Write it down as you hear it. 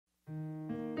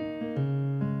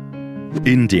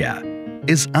India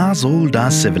is as old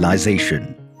as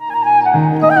civilization.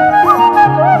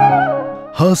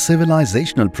 Her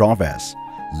civilizational prowess,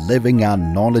 living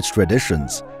and knowledge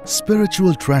traditions,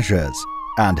 spiritual treasures,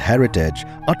 and heritage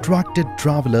attracted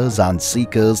travelers and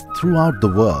seekers throughout the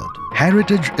world.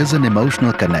 Heritage is an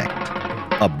emotional connect,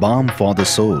 a balm for the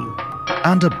soul,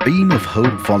 and a beam of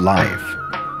hope for life.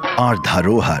 Our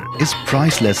dharohar is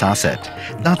priceless asset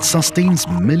that sustains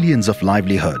millions of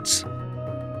livelihoods.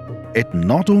 It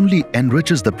not only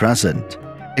enriches the present,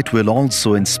 it will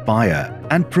also inspire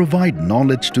and provide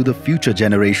knowledge to the future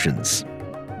generations.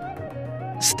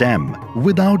 STEM,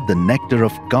 without the nectar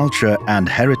of culture and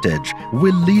heritage,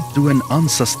 will lead to an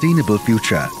unsustainable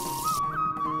future.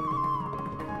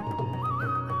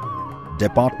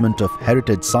 Department of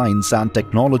Heritage Science and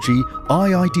Technology,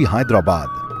 IIT Hyderabad,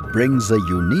 brings a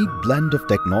unique blend of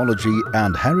technology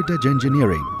and heritage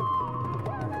engineering.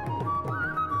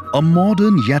 A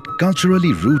modern yet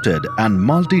culturally rooted and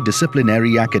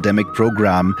multidisciplinary academic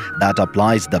program that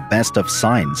applies the best of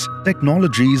science,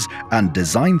 technologies and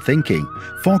design thinking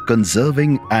for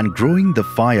conserving and growing the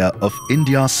fire of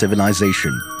India's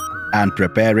civilization and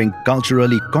preparing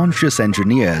culturally conscious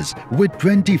engineers with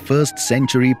 21st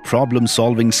century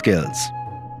problem-solving skills.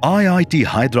 IIT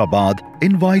Hyderabad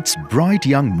invites bright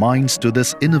young minds to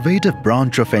this innovative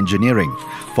branch of engineering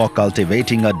for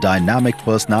cultivating a dynamic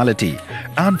personality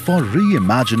and for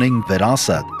reimagining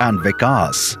Virasat and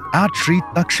Vikas at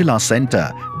SHRI TAKSHASHILA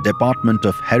Center, Department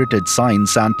of Heritage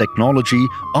Science and Technology,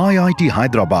 IIT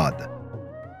Hyderabad.